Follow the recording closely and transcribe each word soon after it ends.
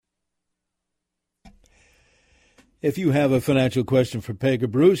If you have a financial question for Peg or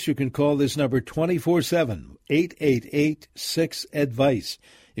Bruce, you can call this number 24/7, 888-6-ADVICE.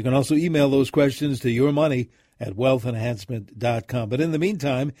 You can also email those questions to yourmoney@wealthenhancement.com. But in the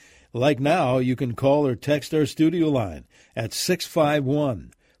meantime, like now, you can call or text our studio line at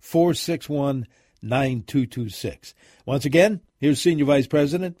 651-461-9226. Once again, here's Senior Vice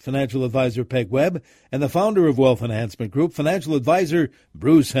President, Financial Advisor Peg Webb, and the founder of Wealth Enhancement Group, Financial Advisor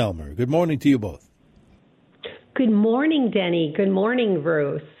Bruce Helmer. Good morning to you both. Good morning, Denny. Good morning,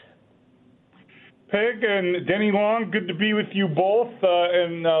 Bruce. Peg and Denny Long, good to be with you both.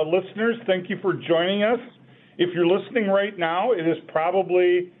 And listeners, thank you for joining us. If you're listening right now, it is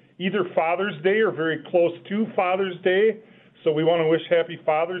probably either Father's Day or very close to Father's Day. So we want to wish Happy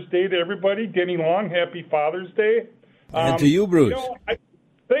Father's Day to everybody. Denny Long, Happy Father's Day. And to you, Bruce.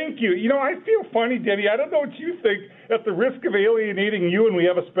 Thank you. I feel funny, Denny. I don't know what you think. At the risk of alienating you, and we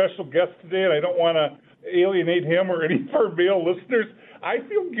have a special guest today, and I don't want to alienate him or any of our male listeners, I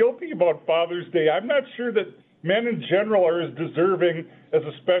feel guilty about Father's Day. I'm not sure that men in general are as deserving as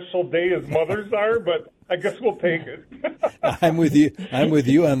a special day as mothers are, but I guess we'll take it. I'm with you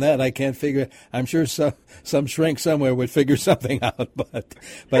on that. I can't figure. I'm sure some shrink somewhere would figure something out,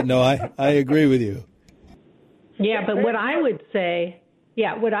 but no, I agree with you. Yeah, but what I would say,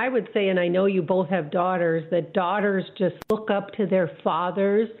 and I know you both have daughters, that daughters just look up to their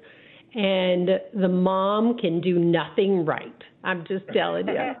fathers, and the mom can do nothing right. I'm just telling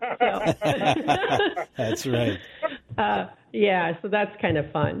you. So. That's right. So that's kind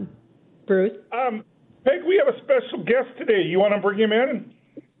of fun. Bruce? Peg, we have a special guest today. You want to bring him in?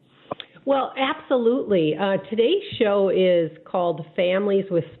 Well, absolutely. Today's show is called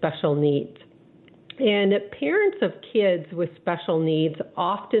Families with Special Needs. And parents of kids with special needs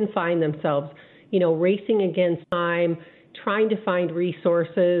often find themselves, racing against time, trying to find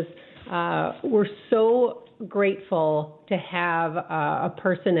resources. We're so grateful to have a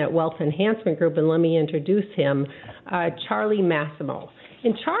person at Wealth Enhancement Group, and let me introduce him, Charlie Massimo.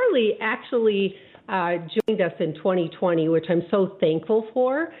 And Charlie actually joined us in 2020, which I'm so thankful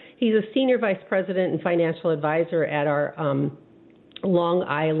for. He's a Senior Vice President and Financial Advisor at our Long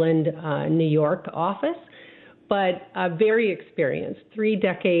Island, New York office, but very experienced. 3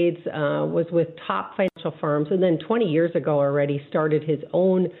 decades, was with top financial firms, and then 20 years ago already started his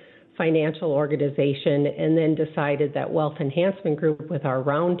own financial organization, and then decided that Wealth Enhancement Group with our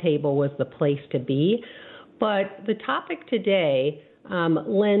roundtable was the place to be. But the topic today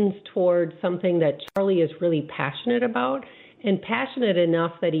lends towards something that Charlie is really passionate about, and passionate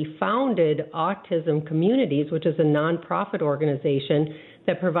enough that he founded Autism Communities, which is a nonprofit organization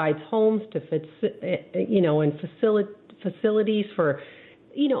that provides homes to, and facilities for,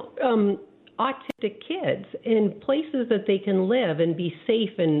 autistic kids in places that they can live and be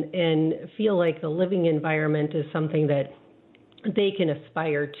safe and feel like the living environment is something that they can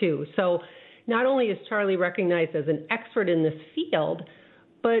aspire to. So not only is Charlie recognized as an expert in this field,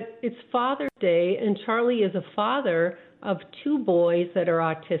 but it's Father's Day, and Charlie is a father of 2 boys that are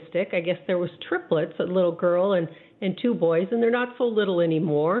autistic. I guess there was triplets, a little girl and 2 boys, and they're not so little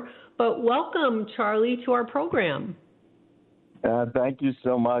anymore. But welcome, Charlie, to our program. Thank you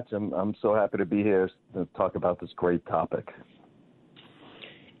so much. I'm so happy to be here to talk about this great topic.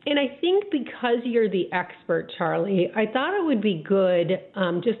 And I think because you're the expert, Charlie, I thought it would be good,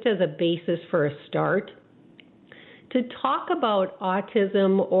 just as a basis for a start, to talk about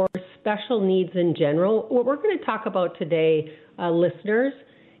autism or special needs in general. What we're going to talk about today, listeners,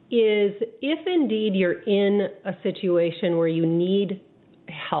 is if indeed you're in a situation where you need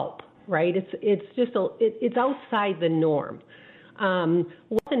help, right? It's outside the norm.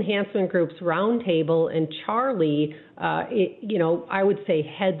 Wealth Enhancement Group's roundtable, and Charlie, I would say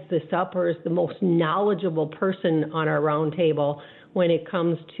heads this up, or is the most knowledgeable person on our roundtable when it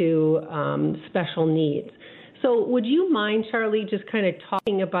comes to special needs. So would you mind, Charlie, just kind of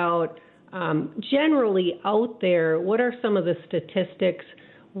talking about generally out there, what are some of the statistics?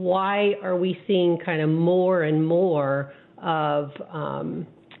 Why are we seeing kind of more and more of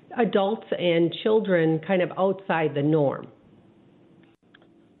adults and children kind of outside the norm?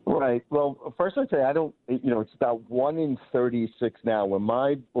 Right. Well, first I'd say it's about 1 in 36 now. When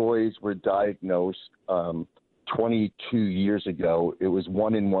my boys were diagnosed 22 years ago, it was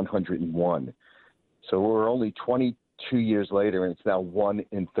 1 in 101. So we're only 22 years later, and it's now 1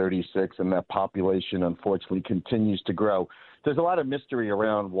 in 36, and that population, unfortunately, continues to grow. There's a lot of mystery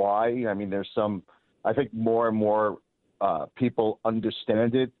around why. I mean, I think more and more people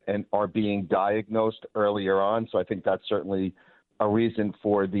understand it and are being diagnosed earlier on. So I think that's certainly a reason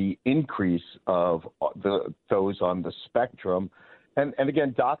for the increase of those on the spectrum. And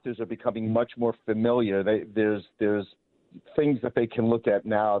again, doctors are becoming much more familiar. There's things that they can look at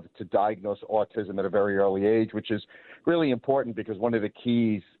now to diagnose autism at a very early age, which is really important because one of the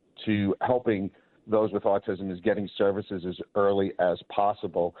keys to helping those with autism is getting services as early as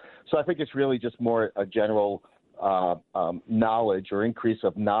possible. So I think it's really just more a general knowledge or increase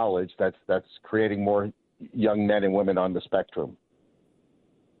of knowledge that's creating more young men and women on the spectrum.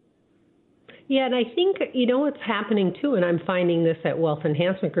 Yeah, and I think, what's happening too, and I'm finding this at Wealth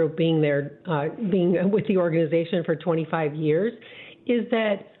Enhancement Group, being with the organization for 25 years, is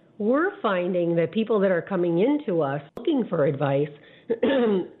that we're finding that people that are coming into us looking for advice,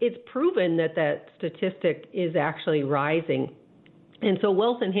 it's proven that statistic is actually rising. And so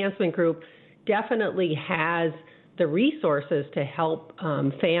Wealth Enhancement Group definitely has the resources to help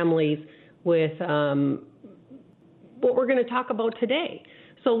families with what we're going to talk about today.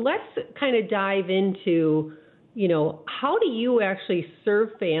 So let's kind of dive into, how do you actually serve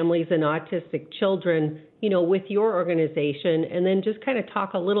families and autistic children, with your organization, and then just kind of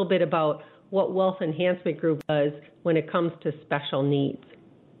talk a little bit about what Wealth Enhancement Group does when it comes to special needs.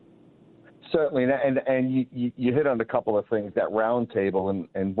 Certainly, and you hit on a couple of things, that round table,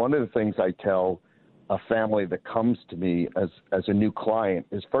 and one of the things I tell a family that comes to me as a new client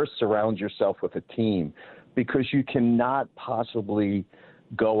is first surround yourself with a team, because you cannot possibly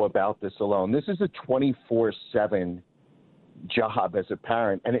go about this alone. This is a 24/7 job as a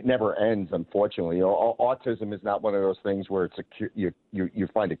parent, and it never ends, unfortunately. Autism is not one of those things where it's you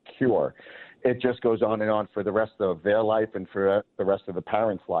find a cure. It just goes on and on for the rest of their life and for the rest of the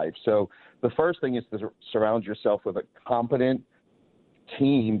parent's life. So the first thing is to surround yourself with a competent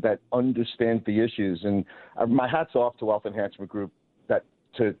team that understands the issues. And my hat's off to Wealth Enhancement Group that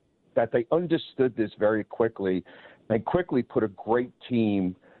they understood this very quickly and quickly put a great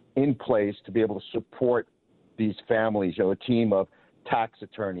team in place to be able to support these families, a team of tax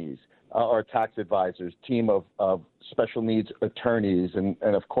attorneys or tax advisors, team of special needs attorneys, and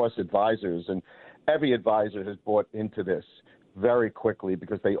of course advisors. And every advisor has bought into this very quickly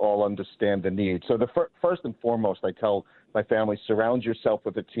because they all understand the need. So the first and foremost, I tell my family, surround yourself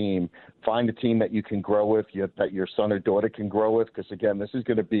with a team. Find a team that you can grow with, that your son or daughter can grow with, because, again, this is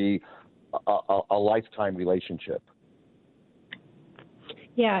going to be a lifetime relationship.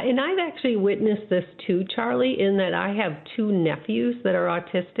 Yeah, and I've actually witnessed this too, Charlie, in that I have two nephews that are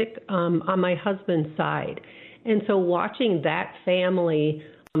autistic on my husband's side. And so watching that family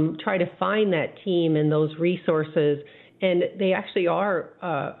try to find that team and those resources, and they actually are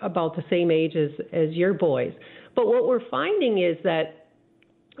about the same age as your boys. But what we're finding is that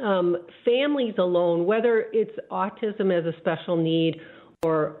families alone, whether it's autism as a special need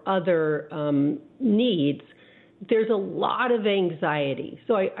or other needs, there's a lot of anxiety.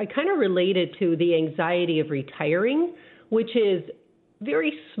 So I kind of relate it to the anxiety of retiring, which is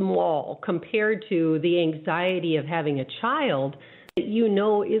very small compared to the anxiety of having a child that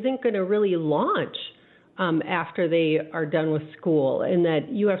isn't going to really launch after they are done with school, and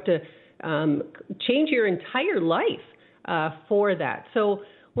that you have to change your entire life for that. So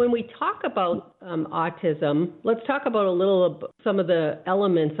when we talk about autism, let's talk about some of the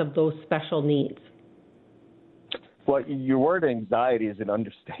elements of those special needs. Well, your word anxiety is an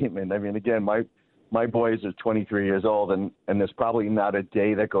understatement. I mean, again, my boys are 23 years old, and there's probably not a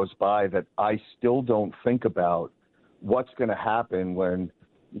day that goes by that I still don't think about what's going to happen when,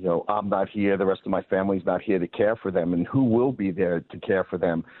 I'm not here, the rest of my family's not here to care for them, and who will be there to care for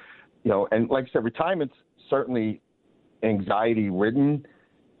them. And like I said, retirement's certainly anxiety-ridden,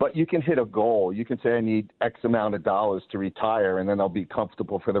 but you can hit a goal. You can say, I need X amount of dollars to retire, and then I'll be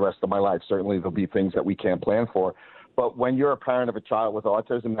comfortable for the rest of my life. Certainly there'll be things that we can't plan for. But when you're a parent of a child with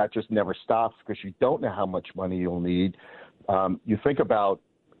autism, that just never stops because you don't know how much money you'll need. You think about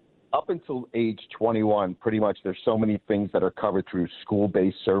up until age 21, pretty much there's so many things that are covered through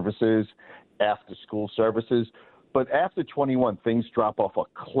school-based services, after-school services. But after 21, things drop off a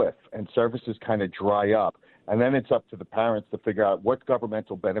cliff and services kind of dry up. And then it's up to the parents to figure out what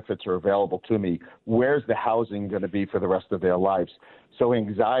governmental benefits are available to me. Where's the housing going to be for the rest of their lives? So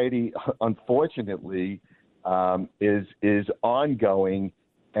anxiety, unfortunately, is ongoing.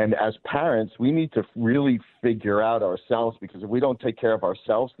 And as parents, we need to really figure out ourselves, because if we don't take care of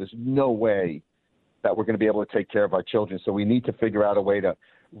ourselves, there's no way that we're going to be able to take care of our children. So we need to figure out a way to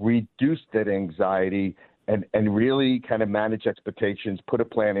reduce that anxiety and really kind of manage expectations, put a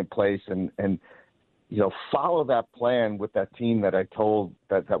plan in place, and follow that plan with that team that I told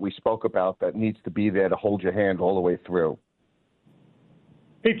that we spoke about that needs to be there to hold your hand all the way through.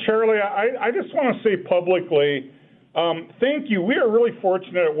 Hey, Charlie, I just want to say publicly, thank you. We are really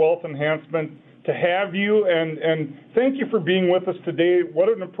fortunate at Wealth Enhancement to have you, and thank you for being with us today. What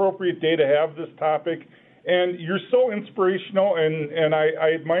an appropriate day to have this topic. And you're so inspirational, and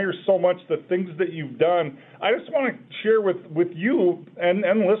I admire so much the things that you've done. I just want to share with you and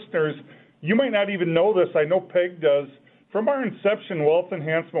listeners, you might not even know this, I know Peg does. From our inception, Wealth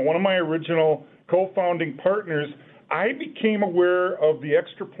Enhancement, one of my original co-founding partners, I became aware of the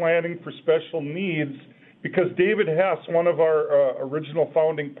extra planning for special needs because David Hess, one of our original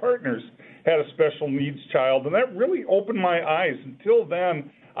founding partners, had a special needs child, and that really opened my eyes. Until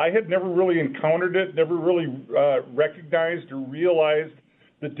then, I had never really encountered it, never really recognized or realized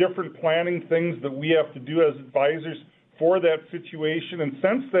the different planning things that we have to do as advisors for that situation. And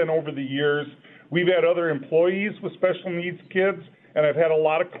since then, over the years, we've had other employees with special needs kids, and I've had a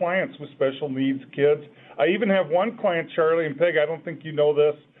lot of clients with special needs kids. I even have one client, Charlie and Peg, I don't think you know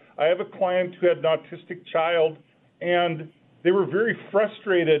this. I have a client who had an autistic child, and they were very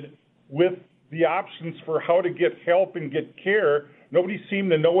frustrated with the options for how to get help and get care. Nobody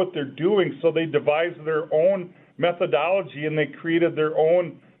seemed to know what they're doing, so they devised their own methodology, and they created their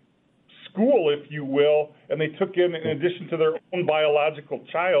own school, if you will, and they took in addition to their own biological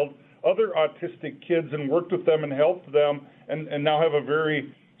child, other autistic kids and worked with them and helped them, and now have a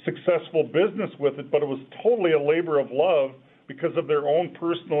very successful business with it, but it was totally a labor of love because of their own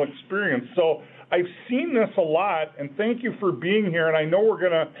personal experience. So I've seen this a lot, and thank you for being here, and I know we're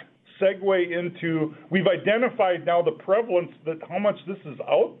going to segue into, we've identified now the prevalence, that how much this is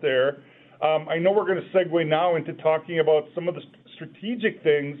out there. I know we're going to segue now into talking about some of the strategic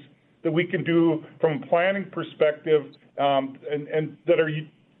things that we can do from a planning perspective and that are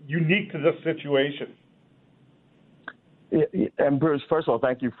unique to this situation. And Bruce, first of all,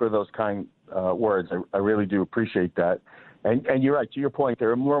 thank you for those kind words. I really do appreciate that. And you're right, to your point,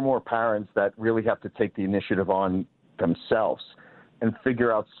 there are more and more parents that really have to take the initiative on themselves and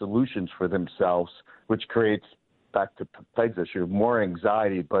figure out solutions for themselves, which creates, back to Peg's issue, more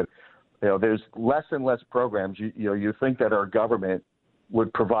anxiety. But there's less and less programs. You think that our government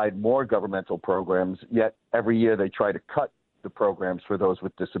would provide more governmental programs, yet every year they try to cut the programs for those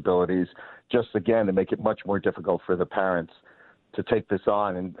with disabilities, just again to make it much more difficult for the parents to take this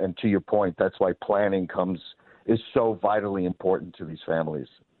on. And to your point, that's why planning is so vitally important to these families.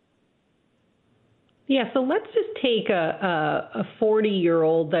 Yeah, so let's just take a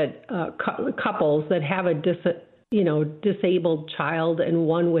 40-year-old that couples that have a disabled child and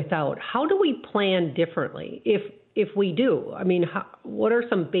one without. How do we plan differently if we do? I mean, what are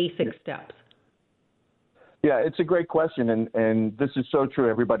some basic steps? Yeah, it's a great question, and this is so true.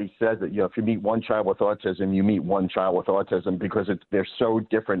 Everybody says that, if you meet one child with autism, you meet one child with autism because they're so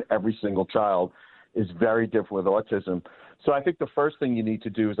different. Every single child is very different with autism. So I think the first thing you need to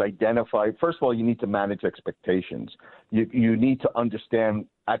do is identify, first of all, you need to manage expectations. You need to understand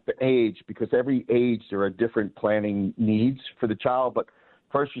at the age, because every age there are different planning needs for the child, but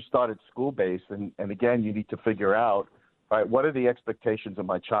first you start at school-based, and again, you need to figure out, all right, what are the expectations of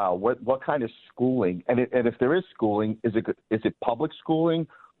my child? What kind of schooling? And if there is schooling, is it public schooling,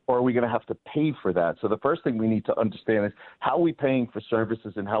 or are we going to have to pay for that? So the first thing we need to understand is how are we paying for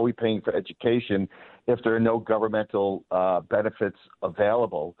services and how are we paying for education if there are no governmental benefits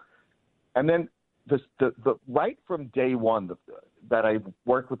available? And then the right from day one that I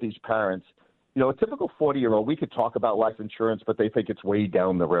work with these parents, a typical 40-year-old, we could talk about life insurance, but they think it's way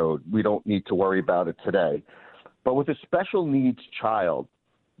down the road. We don't need to worry about it today. But with a special needs child,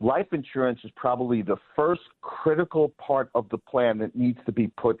 life insurance is probably the first critical part of the plan that needs to be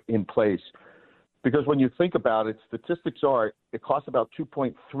put in place. Because when you think about it, statistics are it costs about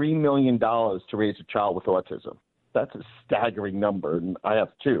 $2.3 million to raise a child with autism. That's a staggering number, and I have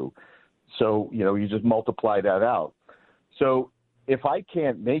two. So, you just multiply that out. So if I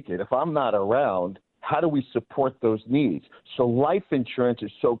can't make it, if I'm not around, how do we support those needs? So life insurance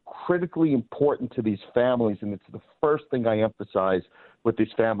is so critically important to these families, and it's the first thing I emphasize with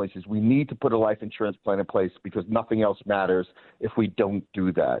these families is we need to put a life insurance plan in place because nothing else matters if we don't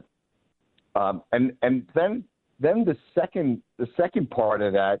do that. And then the second part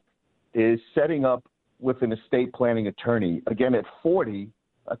of that is setting up with an estate planning attorney. Again, at 40,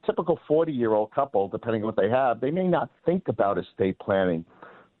 a typical 40-year-old couple, depending on what they have, they may not think about estate planning.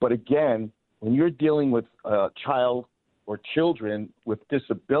 But again, when you're dealing with a child or children with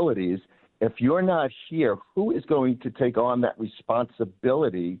disabilities, if you're not here, who is going to take on that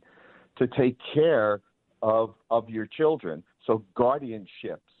responsibility to take care of your children? So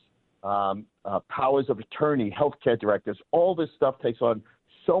guardianships, powers of attorney, healthcare directives, all this stuff takes on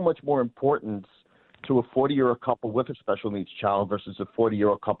so much more importance to a 40-year-old couple with a special needs child versus a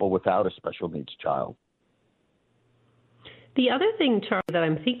 40-year-old couple without a special needs child. The other thing, Charlie, that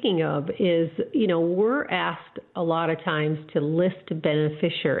I'm thinking of is, we're asked a lot of times to list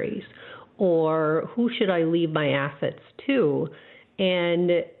beneficiaries or who should I leave my assets to.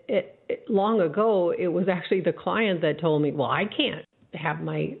 And long ago, it was actually the client that told me, well, I can't have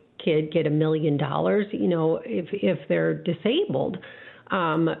my kid get $1 million, if they're disabled,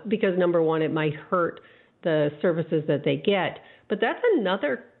 because number one, it might hurt the services that they get. But that's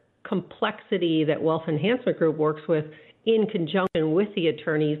another complexity that Wealth Enhancement Group works with in conjunction with the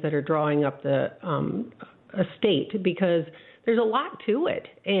attorneys that are drawing up the estate, because there's a lot to it.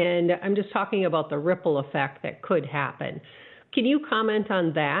 And I'm just talking about the ripple effect that could happen. Can you comment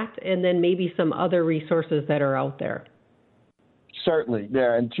on that and then maybe some other resources that are out there? Certainly,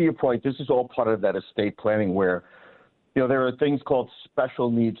 yeah. And to your point, this is all part of that estate planning where, there are things called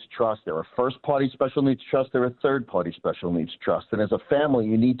special needs trusts. There are first-party special needs trusts. There are third-party special needs trusts. And as a family,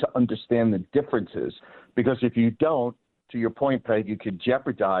 you need to understand the differences, because if you don't, to your point, Peg, you could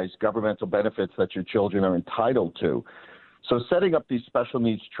jeopardize governmental benefits that your children are entitled to. So setting up these special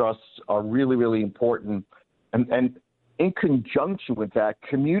needs trusts are really, really important. And in conjunction with that,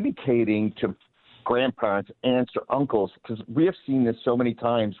 communicating to grandparents, aunts, or uncles, because we have seen this so many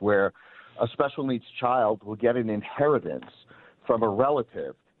times where a special needs child will get an inheritance from a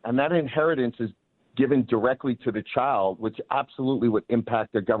relative, and that inheritance is given directly to the child, which absolutely would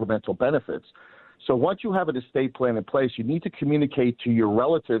impact their governmental benefits. So once you have an estate plan in place, you need to communicate to your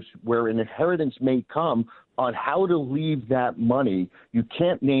relatives where an inheritance may come on how to leave that money. You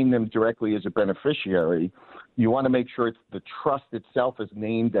can't name them directly as a beneficiary. You want to make sure the trust itself is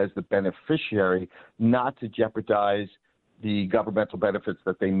named as the beneficiary, not to jeopardize the governmental benefits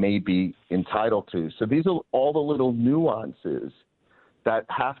that they may be entitled to. So these are all the little nuances that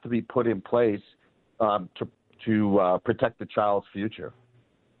have to be put in place to protect the child's future.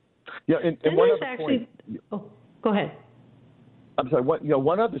 Yeah, and one other point. Go ahead. I'm sorry.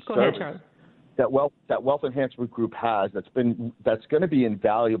 One other service that Wealth Enhancement Group has that's going to be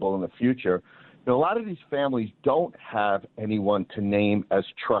invaluable in the future. A lot of these families don't have anyone to name as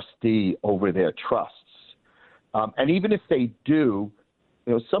trustee over their trusts, and even if they do,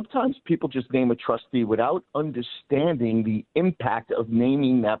 sometimes people just name a trustee without understanding the impact of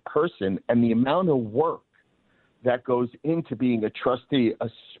naming that person and the amount of work that goes into being a trustee,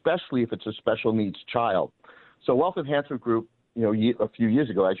 especially if it's a special needs child. So Wealth Enhancement Group, a few years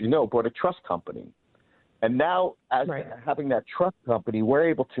ago, as you know, bought a trust company. And now having that trust company, we're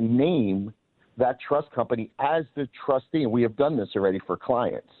able to name that trust company as the trustee. And we have done this already for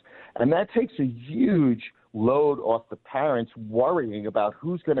clients. And that takes a huge load off the parents worrying about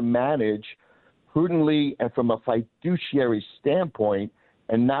who's going to manage prudently and from a fiduciary standpoint,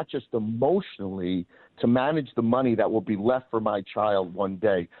 and not just emotionally, to manage the money that will be left for my child one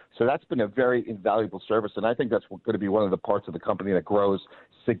day. So that's been a very invaluable service, and I think that's going to be one of the parts of the company that grows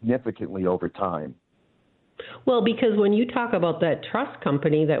significantly over time. Well, because when you talk about that trust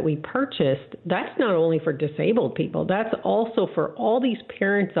company that we purchased, that's not only for disabled people, that's also for all these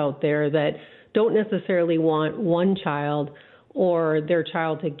parents out there that don't necessarily want one child or their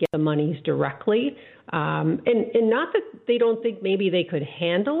child to get the monies directly. And not that they don't think maybe they could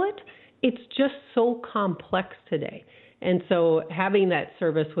handle it. It's just so complex today. And so having that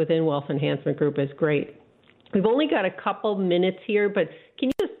service within Wealth Enhancement Group is great. We've only got a couple minutes here, but can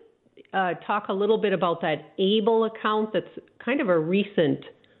you just talk a little bit about that ABLE account that's kind of a recent,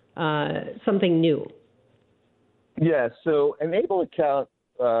 something new? Yeah, so an ABLE account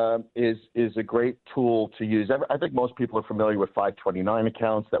is a great tool to use. I think most people are familiar with 529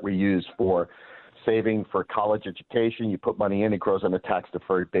 accounts that we use for saving for college education. You put money in, it grows on a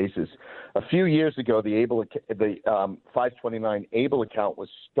tax-deferred basis. A few years ago, the 529 ABLE account was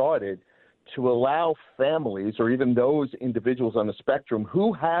started to allow families or even those individuals on the spectrum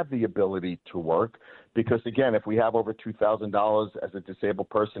who have the ability to work, because, again, if we have over $2,000 as a disabled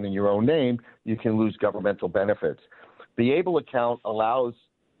person in your own name, you can lose governmental benefits. The ABLE account allows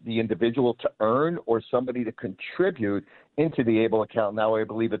the individual to earn or somebody to contribute into the ABLE account. Now I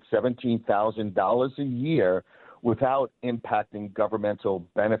believe it's $17,000 a year without impacting governmental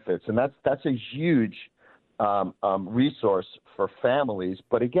benefits. And that's a huge resource for families.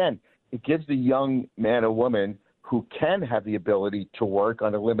 But again, it gives the young man or woman who can have the ability to work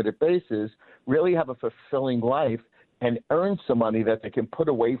on a limited basis really have a fulfilling life and earn some money that they can put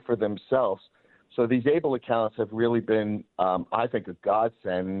away for themselves. So these ABLE accounts have really been, I think, a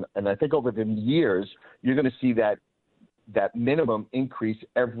godsend. And I think over the years, you're going to see that minimum increase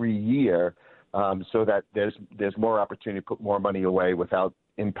every year, so that there's more opportunity to put more money away without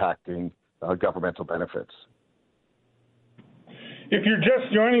impacting governmental benefits. If you're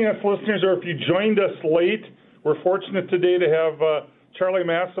just joining us, listeners, or if you joined us late, We're fortunate today to have Charlie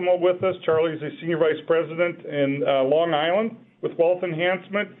Massimo with us. Charlie's a Senior Vice President in Long Island with Wealth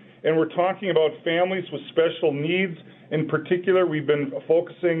Enhancement, and we're talking about families with special needs. In particular, we've been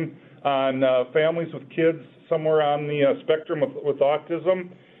focusing on families with kids somewhere on the spectrum with autism.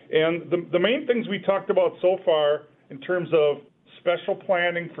 And the main things we talked about so far in terms of special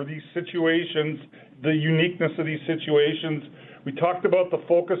planning for these situations, the uniqueness of these situations, we talked about the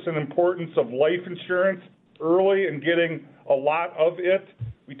focus and importance of life insurance early and getting a lot of it.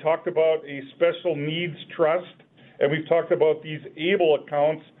 We talked about a special needs trust, and we've talked about these ABLE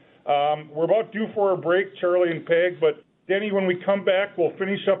accounts. We're about due for a break, Charlie and Peg, but Denny, when we come back, we'll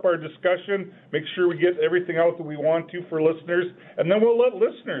finish up our discussion, make sure we get everything out that we want to for listeners, and then we'll let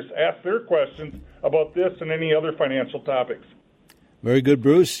listeners ask their questions about this and any other financial topics. Very good,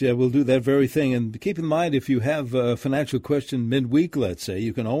 Bruce. Yeah, we'll do that very thing. And keep in mind, if you have a financial question midweek, let's say,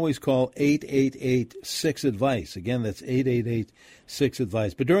 you can always call 888-6-ADVICE. Again, that's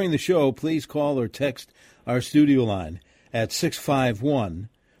 888-6-ADVICE. But during the show, please call or text our studio line at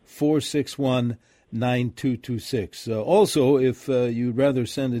 651-461-9226. Also, if you'd rather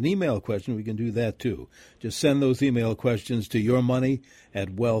send an email question, we can do that too. Just send those email questions to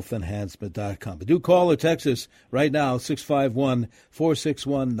yourmoney@wealthenhancement.com. But do call or text us right now,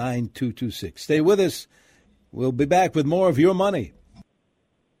 651-461-9226. Stay with us. We'll be back with more of Your Money.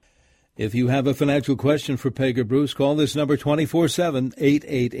 If you have a financial question for Peg or Bruce, call this number 24/7,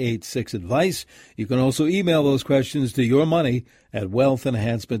 888-6-ADVICE. You can also email those questions to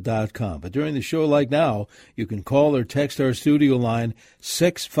yourmoney@wealthenhancement.com. But during the show like now, you can call or text our studio line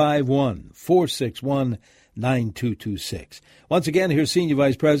 651-461-9226. Once again, here's Senior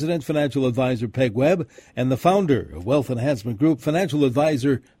Vice President, Financial Advisor Peg Webb, and the founder of Wealth Enhancement Group, Financial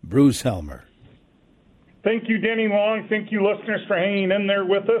Advisor Bruce Helmer. Thank you, Denny Long. Thank you, listeners, for hanging in there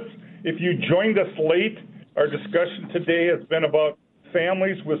with us. If you joined us late, our discussion today has been about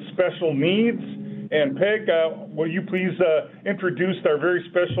families with special needs. And Peg, will you please introduce our very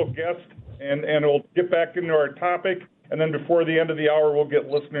special guest, and we'll get back into our topic, and then before the end of the hour, we'll get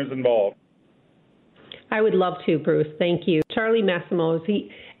listeners involved. I would love to, Bruce. Thank you. Charlie Massimo, he's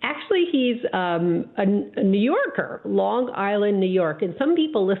a New Yorker, Long Island, New York. And some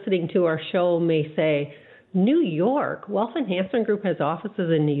people listening to our show may say, New York, Wealth Enhancement Group has offices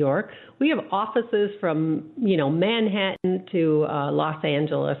in New York. We have offices from, Manhattan to Los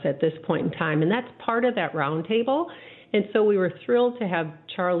Angeles at this point in time, and that's part of that roundtable. And so we were thrilled to have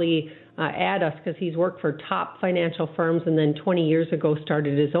Charlie add us because he's worked for top financial firms and then 20 years ago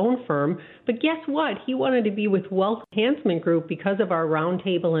started his own firm. But guess what? He wanted to be with Wealth Enhancement Group because of our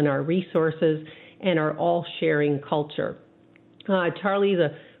roundtable and our resources and our all-sharing culture. Charlie's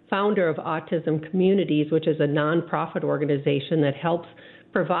a founder of Autism Communities, which is a nonprofit organization that helps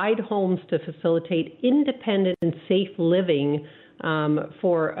provide homes to facilitate independent and safe living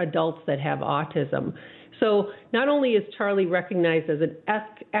for adults that have autism. So not only is Charlie recognized as an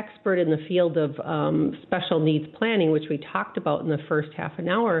expert in the field of special needs planning, which we talked about in the first half an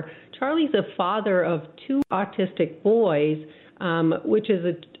hour, Charlie's a father of 2 autistic boys, which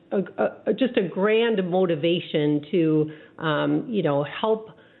is just a grand motivation to,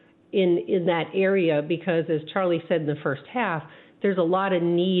 help in that area, because as Charlie said in the first half, there's a lot of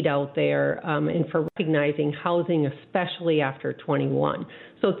need out there and for recognizing housing, especially after 21.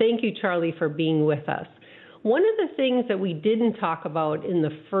 So thank you, Charlie, for being with us. One of the things that we didn't talk about in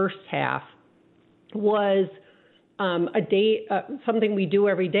the first half was something we do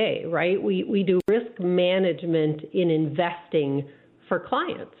every day, right? We do risk management in investing for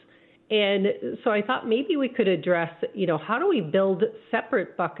clients. And so I thought maybe we could address, how do we build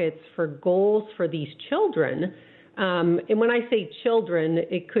separate buckets for goals for these children? And when I say children,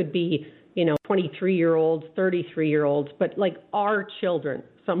 it could be, 23-year-olds, 33-year-olds, but like our children.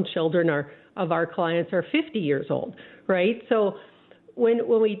 Some children of our clients are 50 years old, right? So when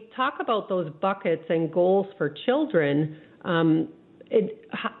we talk about those buckets and goals for children, how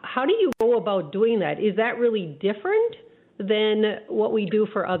do you go about doing that? Is that really different than what we do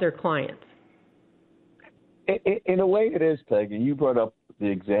for other clients? In a way it is, Peg, and you brought up the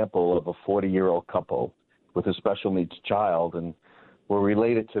example of a 40-year-old couple with a special needs child, and we're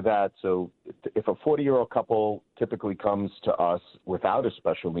related to that. So if a 40-year-old couple typically comes to us without a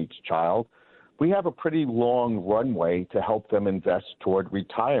special needs child, we have a pretty long runway to help them invest toward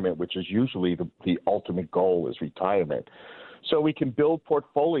retirement, which is usually the ultimate goal is retirement. So we can build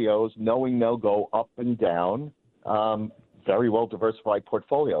portfolios knowing they'll go up and down, very well diversified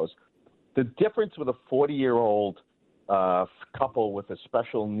portfolios. The difference with a 40-year-old couple with a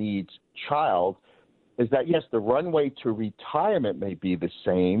special needs child is that, yes, the runway to retirement may be the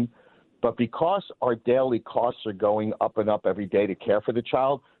same, But because our daily costs are going up and up every day to care for the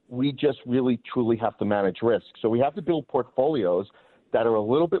child, we just really, truly have to manage risk. So we have to build portfolios that are a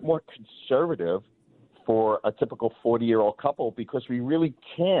little bit more conservative for a typical 40-year-old couple, because we really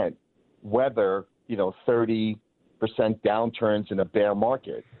can't weather, 30% downturns in a bear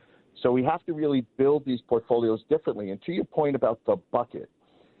market. So we have to really build these portfolios differently. And to your point about the bucket,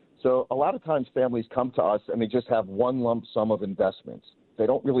 so a lot of times families come to us and they just have one lump sum of investments. They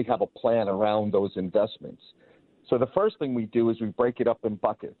don't really have a plan around those investments. So the first thing we do is we break it up in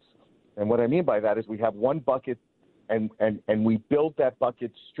buckets. And what I mean by that is we have one bucket and we build that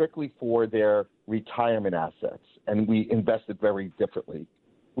bucket strictly for their retirement assets, and we invest it very differently.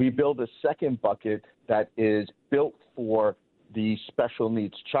 We build a second bucket that is built for the special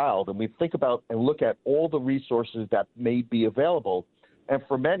needs child, and we think about and look at all the resources that may be available. And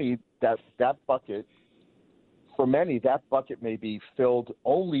for many, that bucket may be filled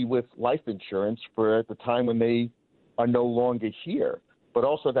only with life insurance for the time when they are no longer here. But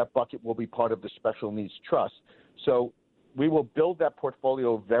also that bucket will be part of the special needs trust. So we will build that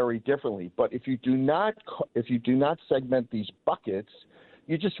portfolio very differently. But if you do not segment these buckets,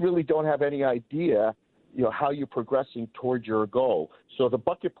 you just really don't have any idea, how you're progressing toward your goal. So the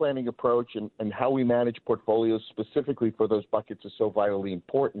bucket planning approach and how we manage portfolios specifically for those buckets is so vitally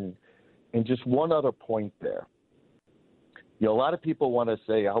important. And just one other point there. A lot of people want to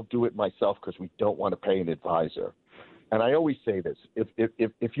say, I'll do it myself because we don't want to pay an advisor. And I always say this,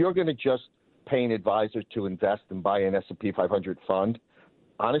 if you're going to just pay an advisor to invest and buy an S&P 500 fund,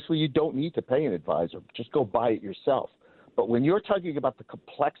 honestly, you don't need to pay an advisor. Just go buy it yourself. But when you're talking about the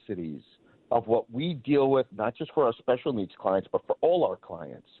complexities of what we deal with, not just for our special needs clients, but for all our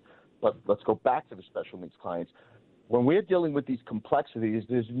clients, but let's go back to the special needs clients. When we're dealing with these complexities,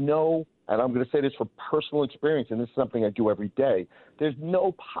 there's no, and I'm going to say this from personal experience, and this is something I do every day, there's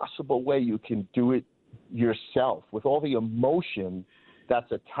no possible way you can do it yourself with all the emotion that's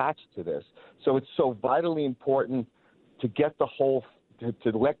attached to this. So it's so vitally important to get the whole,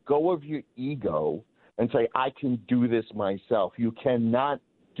 to let go of your ego and say, I can do this myself. You cannot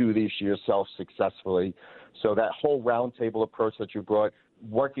do this yourself successfully. So that whole roundtable approach that you brought,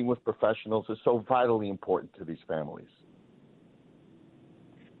 working with professionals, is so vitally important to these families.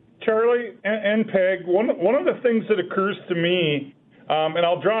 Charlie and Peg, one of the things that occurs to me, and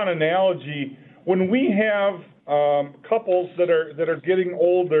I'll draw an analogy, when we have couples that are getting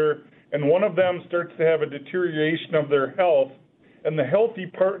older and one of them starts to have a deterioration of their health, and the healthy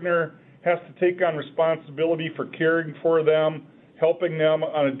partner has to take on responsibility for caring for them, helping them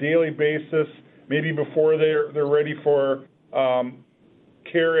on a daily basis, maybe before they're ready for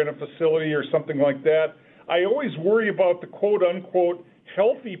care in a facility or something like that. I always worry about the quote-unquote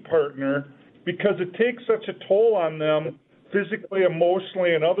healthy partner because it takes such a toll on them physically,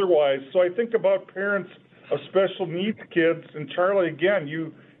 emotionally, and otherwise. So I think about parents of special needs kids, and Charlie, again,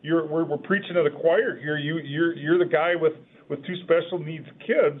 we're preaching to the choir here. You're the guy with two special needs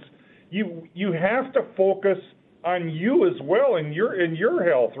kids. You have to focus on you as well in your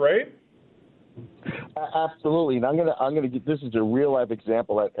health, right? Absolutely, and I'm gonna give, this is a real life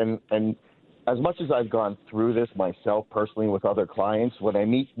example, and as much as I've gone through this myself personally with other clients, when I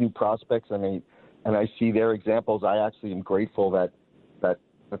meet new prospects and I see their examples, I actually am grateful that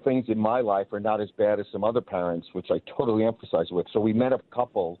the things in my life are not as bad as some other parents, which I totally empathize with. So we met a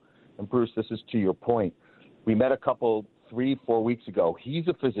couple, and Bruce, this is to your point. We met a couple 3-4 weeks ago. He's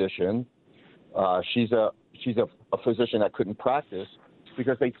a physician. She's a physician that couldn't practice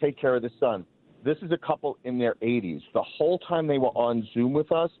because they take care of the son. This is a couple in their 80s. The whole time they were on Zoom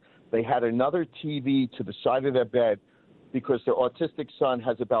with us, they had another TV to the side of their bed because their autistic son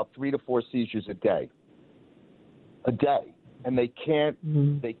has about 3 to 4 seizures a day. And they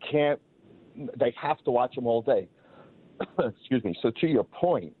have to watch him all day. Excuse me. So to your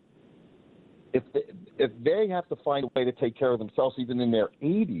point, if they have to find a way to take care of themselves even in their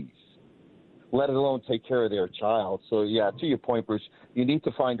 80s, let alone take care of their child. So, yeah, to your point, Bruce, you need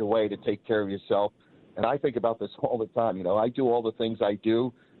to find a way to take care of yourself. And I think about this all the time. I do all the things I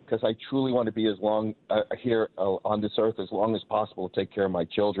do because I truly want to be as long here on this earth as long as possible to take care of my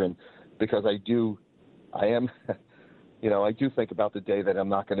children, because I do think about the day that I'm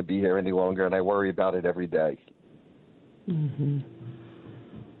not going to be here any longer, and I worry about it every day. Mm-hmm.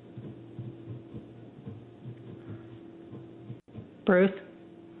 Bruce?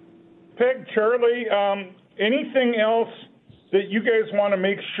 Peg, Charlie, anything else that you guys want to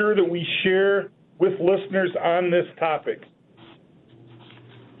make sure that we share with listeners on this topic?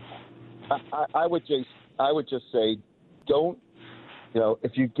 I would just say, don't,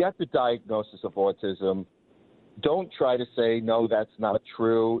 if you get the diagnosis of autism, Don't try to say, no, that's not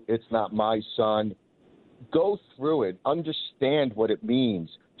true. It's not my son. Go through it. Understand what it means.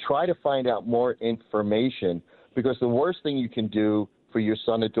 Try to find out more information, because the worst thing you can do for your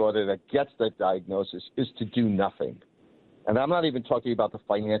son or daughter that gets that diagnosis is to do nothing. And I'm not even talking about the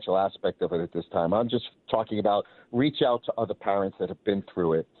financial aspect of it at this time. I'm just talking about reach out to other parents that have been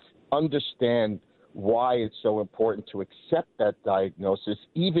through it. Understand why it's so important to accept that diagnosis,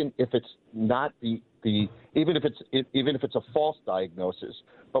 even if it's not even if it's a false diagnosis.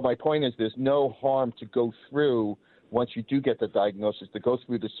 But my point is, there's no harm to go through, once you do get the diagnosis, to go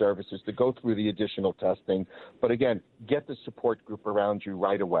through the services, to go through the additional testing. But again, get the support group around you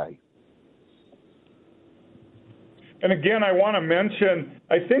right away. And again, I want to mention,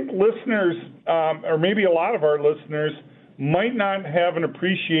 I think listeners, or maybe a lot of our listeners, might not have an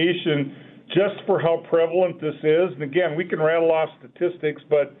appreciation just for how prevalent this is. And again, we can rattle off statistics,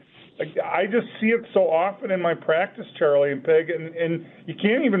 but I just see it so often in my practice, Charlie and Peg, and you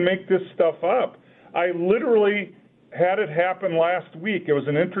can't even make this stuff up. I literally had it happen last week. It was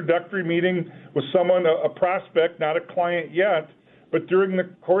an introductory meeting with someone, a prospect, not a client yet, but during the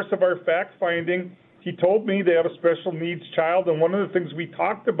course of our fact-finding, he told me they have a special needs child, and one of the things we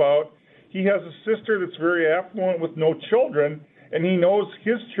talked about, he has a sister that's very affluent with no children, and he knows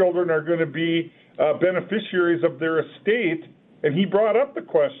his children are going to be beneficiaries of their estate, and he brought up the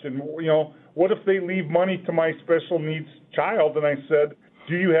question, what if they leave money to my special needs child? And I said,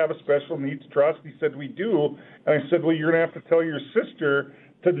 do you have a special needs trust? He said, we do. And I said, well, you're going to have to tell your sister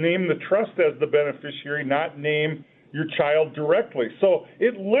to name the trust as the beneficiary, not name your child directly. So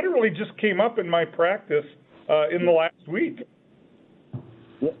it literally just came up in my practice in the last week.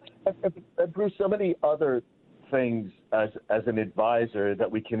 Yeah. And Bruce, so many other things as an advisor that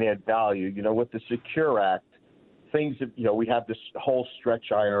we can add value. With the Secure Act, things that, we have this whole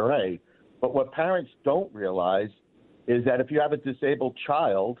stretch IRA. But what parents don't realize is that if you have a disabled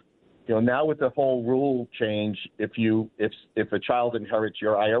child, now with the whole rule change, if a child inherits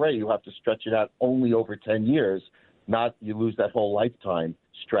your IRA, you have to stretch it out only over 10 years. Not you lose that whole lifetime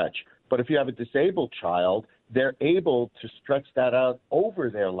stretch. But if you have a disabled child, they're able to stretch that out over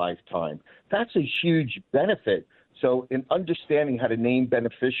their lifetime. That's a huge benefit. So in understanding how to name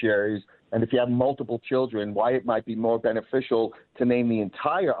beneficiaries, and if you have multiple children, why it might be more beneficial to name the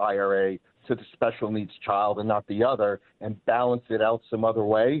entire IRA to the special needs child and not the other, and balance it out some other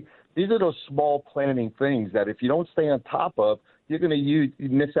way. These are those small planning things that if you don't stay on top of, you're going to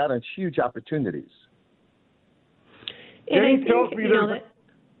miss out on huge opportunities. And Jenny tells me that,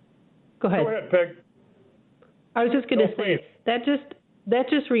 go ahead. Go ahead, Peg. I was just going to say that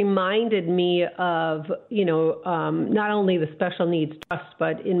just reminded me of not only the special needs trust,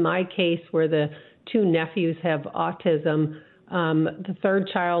 but in my case where the two nephews have autism, the third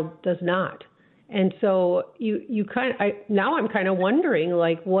child does not. And so now I'm kind of wondering,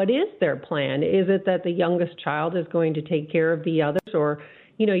 what is their plan? Is it that the youngest child is going to take care of the others, or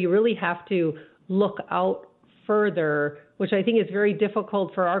you really have to look out further, which I think is very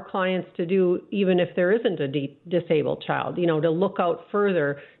difficult for our clients to do, even if there isn't a disabled child, to look out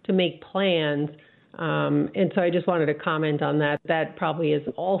further to make plans. And so I just wanted to comment on that. That probably is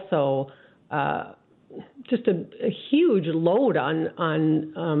also just a huge load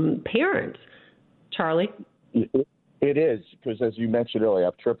on parents. Charlie? It is, because as you mentioned earlier, I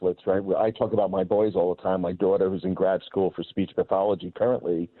have triplets, right? I talk about my boys all the time. My daughter, who's in grad school for speech pathology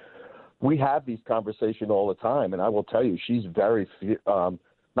currently, we have these conversations all the time, and I will tell you, she's very,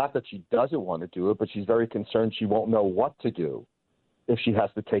 not that she doesn't want to do it, but she's very concerned she won't know what to do if she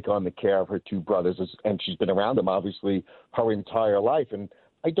has to take on the care of her two brothers, and she's been around them, obviously, her entire life, and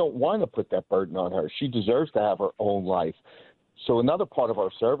I don't want to put that burden on her. She deserves to have her own life. So another part of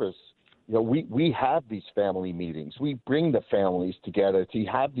our service, we have these family meetings. We bring the families together to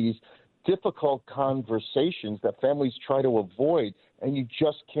have these difficult conversations that families try to avoid, and you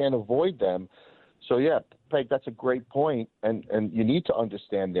just can't avoid them. So, yeah, Peg, that's a great point, and you need to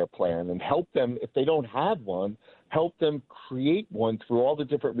understand their plan and help them, if they don't have one, help them create one through all the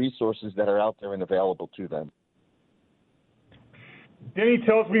different resources that are out there and available to them. Denny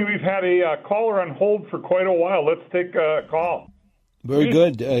tells me we've had a caller on hold for quite a while. Let's take a call. Very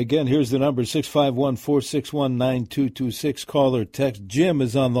good. Again, here's the number, 651-461-9226. Call or text. Jim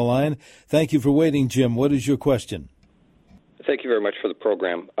is on the line. Thank you for waiting, Jim. What is your question? Thank you very much for the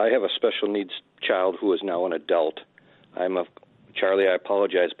program. I have a special needs child who is now an adult. Charlie, I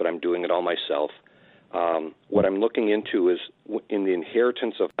apologize, but I'm doing it all myself. What I'm looking into is, in the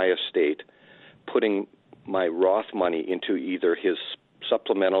inheritance of my estate, putting my Roth money into either his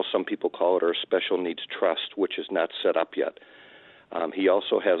supplemental, some people call it, or special needs trust, which is not set up yet. He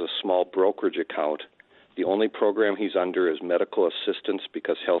also has a small brokerage account The only program he's under is medical assistance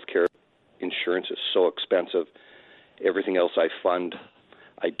because health care insurance is so expensive. Everything else I fund.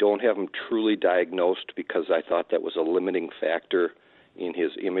 I don't have him truly diagnosed because I thought that was a limiting factor in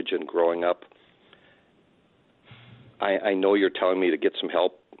his image and growing up. I know you're telling me to get some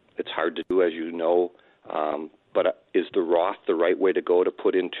help. It's hard to do, as you know, but is the Roth the right way to go to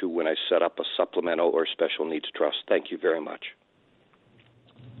put into when I set up a supplemental or special needs trust? Thank you very much.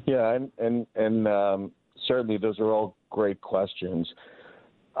 Yeah, and certainly those are all great questions.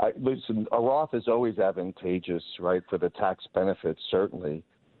 Listen, a Roth is always advantageous, right, for the tax benefits, certainly.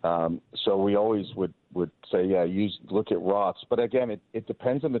 So we always would say, yeah, look at Roths. But again, it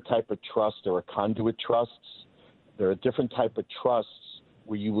depends on the type of trust. There are conduit trusts. There are different type of trusts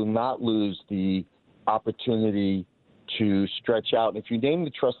where you will not lose the opportunity to stretch out. And if you name the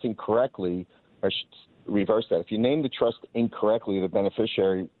trust incorrectly, or reverse that, if you name the trust incorrectly, the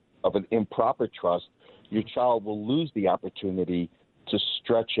beneficiary of an improper trust, your child will lose the opportunity to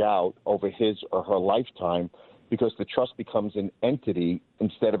stretch out over his or her lifetime because the trust becomes an entity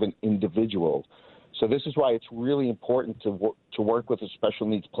instead of an individual. So this is why it's really important to work with a special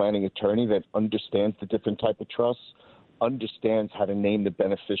needs planning attorney that understands the different type of trusts, understands how to name the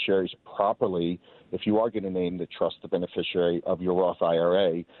beneficiaries properly if you are going to name the trust the beneficiary of your Roth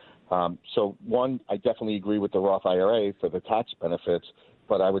IRA. So one, I definitely agree with the Roth IRA for the tax benefits,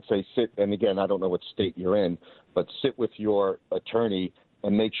 but I would say and again, I don't know what state you're in, but sit with your attorney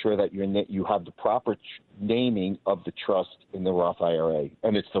and make sure that you have the proper naming of the trust in the Roth IRA,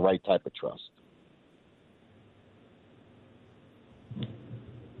 and it's the right type of trust.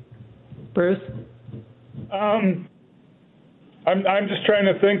 Bruce? I'm just trying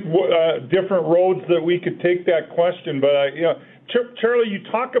to think different roads that we could take that question, but Charlie, you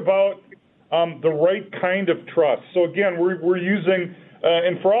talk about the right kind of trust. So again, we're using,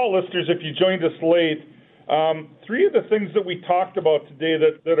 and for all listeners, if you joined us late, three of the things that we talked about today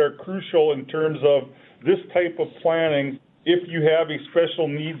that are crucial in terms of this type of planning, if you have a special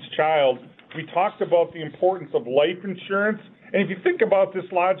needs child, we talked about the importance of life insurance. And if you think about this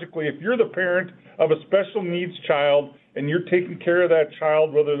logically, if you're the parent of a special needs child and you're taking care of that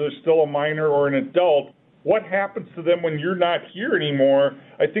child, whether they're still a minor or an adult, what happens to them when you're not here anymore?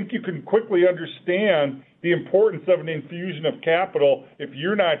 I think you can quickly understand the importance of an infusion of capital if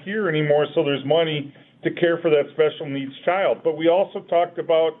you're not here anymore, so there's money to care for that special needs child. But we also talked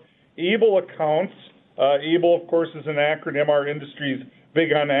about ABLE accounts. ABLE, of course, is an acronym. Our industry's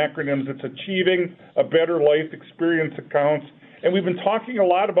big on acronyms. It's Achieving a Better Life Experience Accounts. And we've been talking a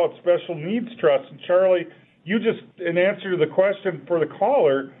lot about special needs trusts. And Charlie, you just, in answer to the question for the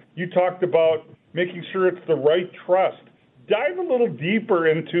caller, you talked about making sure it's the right trust. Dive a little deeper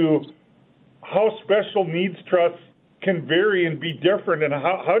into how special needs trusts can vary and be different, and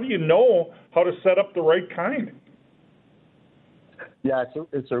how do you know how to set up the right kind? Yeah,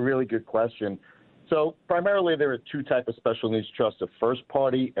 it's a really good question. So primarily there are two types of special needs trusts, a first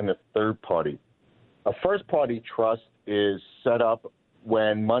party and a third party. A first party trust is set up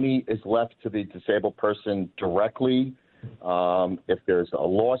when money is left to the disabled person directly, if there's a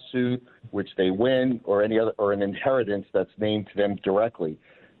lawsuit which they win, or any other, or an inheritance that's named to them directly.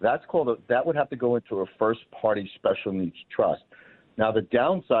 That would have to go into a first party special needs trust. Now, the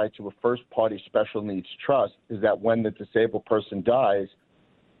downside to a first party special needs trust is that when the disabled person dies,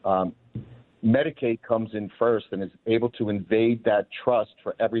 Medicaid comes in first and is able to invade that trust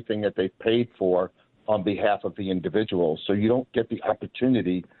for everything that they've paid for on behalf of the individual. So you don't get the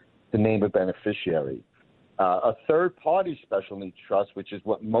opportunity to name a beneficiary. A third-party special needs trust, which is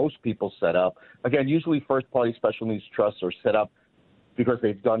what most people set up, again, usually first-party special needs trusts are set up because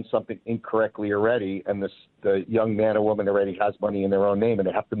they've done something incorrectly already, and the young man or woman already has money in their own name, and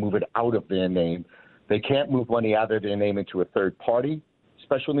they have to move it out of their name. They can't move money out of their name into a third-party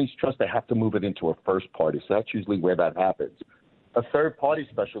special needs trust. They have to move it into a first-party. So that's usually where that happens. A third-party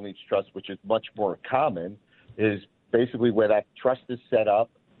special needs trust, which is much more common, is basically where that trust is set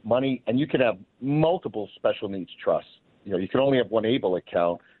up, money, and you can have multiple special needs trusts. You can only have one ABLE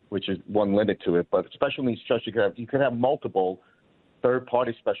account, which is one limit to it, but special needs trust, you can have multiple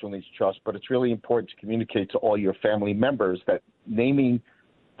third-party special needs trusts, but it's really important to communicate to all your family members that naming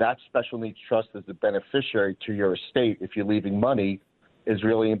that special needs trust as the beneficiary to your estate if you're leaving money is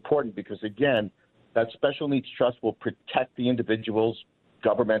really important because, again, that special needs trust will protect the individual's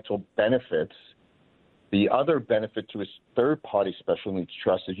governmental benefits. The other benefit to a third-party special needs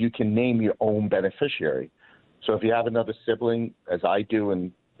trust is you can name your own beneficiary. So if you have another sibling, as I do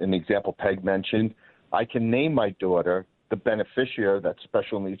in the example Peg mentioned, I can name my daughter the beneficiary of that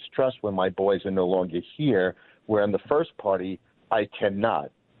special needs trust when my boys are no longer here, where in the first party, I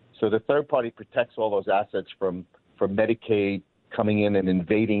cannot. So the third party protects all those assets from Medicaid coming in and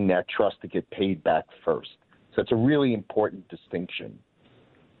invading that trust to get paid back first. So it's a really important distinction.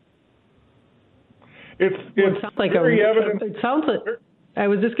 It sounds like very evident. It sounds like, I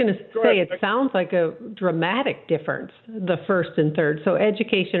was just going to say, it sounds like a dramatic difference, the first and third. So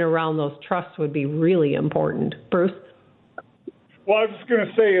education around those trusts would be really important. Bruce? Well, I was just going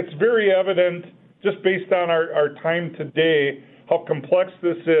to say it's very evident, just based on our time today, how complex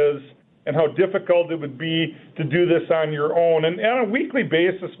this is and how difficult it would be to do this on your own. And on a weekly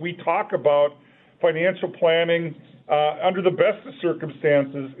basis, we talk about financial planning under the best of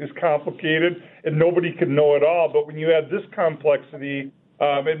circumstances is complicated, and nobody can know it all. But when you add this complexity,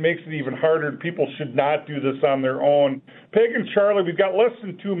 it makes it even harder. People should not do this on their own. Peg and Charlie, we've got less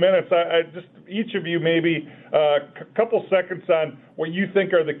than 2 minutes. I just each of you maybe a couple seconds on what you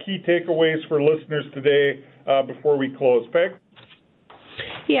think are the key takeaways for listeners today before we close. Peg?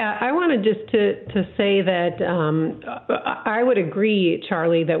 Yeah, I wanted just to say that I would agree,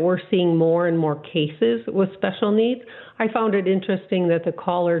 Charlie, that we're seeing more and more cases with special needs. I found it interesting that the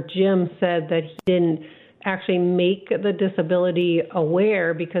caller, Jim, said that he didn't actually make the disability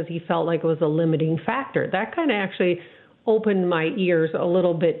aware because he felt like it was a limiting factor. That kind of actually opened my ears a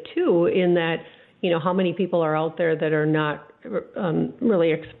little bit, too, in that, how many people are out there that are not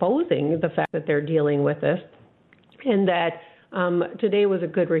really exposing the fact that they're dealing with this. And that today was a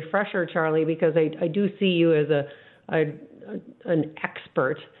good refresher, Charlie, because I do see you as an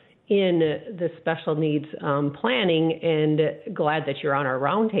expert in the special needs planning, and glad that you're on our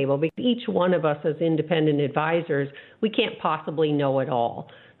roundtable, because each one of us as independent advisors, we can't possibly know it all.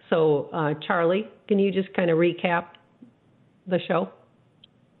 So, Charlie, can you just kind of recap the show?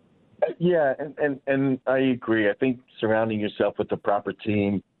 Yeah, and I agree. I think surrounding yourself with the proper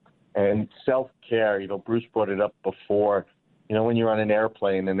team and self-care, Bruce brought it up before. When you're on an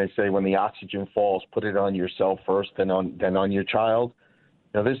airplane and they say when the oxygen falls, put it on yourself first, then on your child.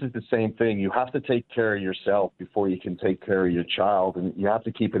 Now, this is the same thing. You have to take care of yourself before you can take care of your child, and you have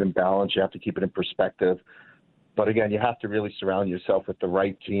to keep it in balance. You have to keep it in perspective. But again, you have to really surround yourself with the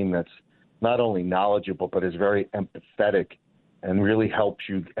right team that's not only knowledgeable, but is very empathetic and really helps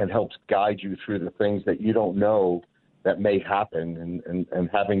you and helps guide you through the things that you don't know that may happen. And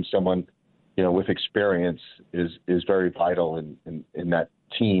having someone, with experience is very vital in that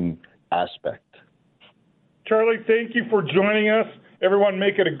team aspect. Charlie, thank you for joining us. Everyone,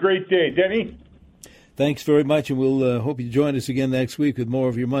 make it a great day. Denny? Thanks very much, and we'll hope you join us again next week with more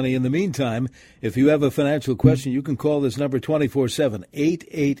of your money. In the meantime, if you have a financial question, you can call this number 24/7,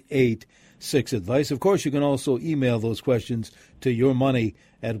 888-6-ADVICE. Of course, you can also email those questions to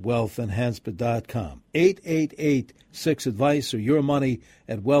yourmoney@wealthenhancement.com. 888-6-ADVICE or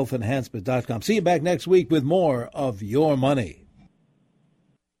yourmoney@wealthenhancement.com. See you back next week with more of Your Money.